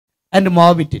and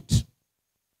mob it.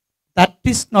 That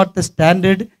is not the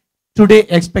standard today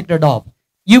expected of.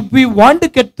 If we want to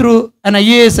get through an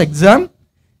IAS exam,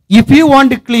 if you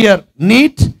want to clear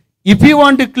NEET, if you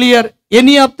want to clear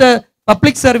any of the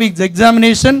public service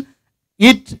examination,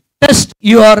 it tests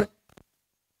your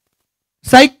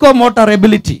psychomotor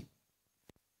ability.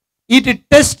 It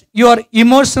tests your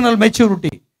emotional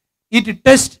maturity. It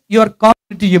tests your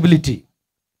cognitive ability.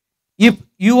 If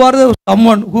you are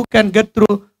someone who can get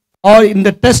through or in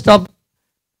the test of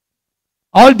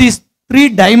all these three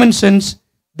dimensions,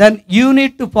 then you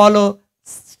need to follow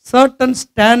certain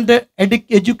standard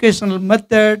educational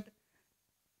method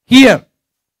here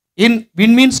in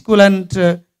Vinmeen School and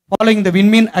following the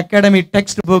Vinmeen Academy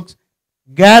textbooks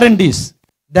guarantees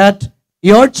that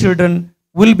your children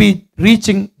will be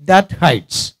reaching that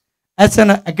heights. As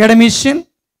an academician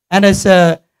and as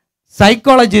a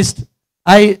psychologist,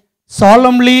 I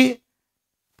solemnly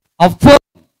affirm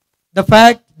the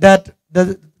fact that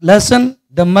the lesson,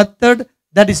 the method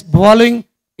that is following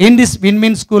in this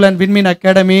Vinmeen School and Vinmeen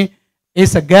Academy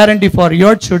is a guarantee for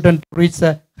your children to reach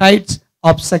the heights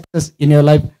of success in your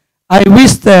life. I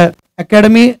wish the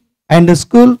academy and the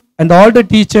school and all the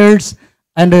teachers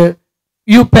and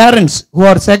you parents who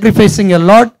are sacrificing a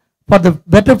lot for the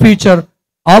better future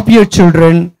of your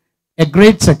children a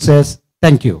great success.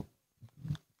 Thank you.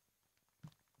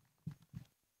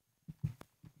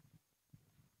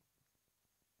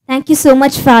 Thank you so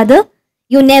much, Father.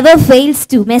 You never fails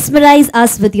to mesmerize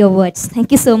us with your words.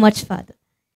 Thank you so much, Father.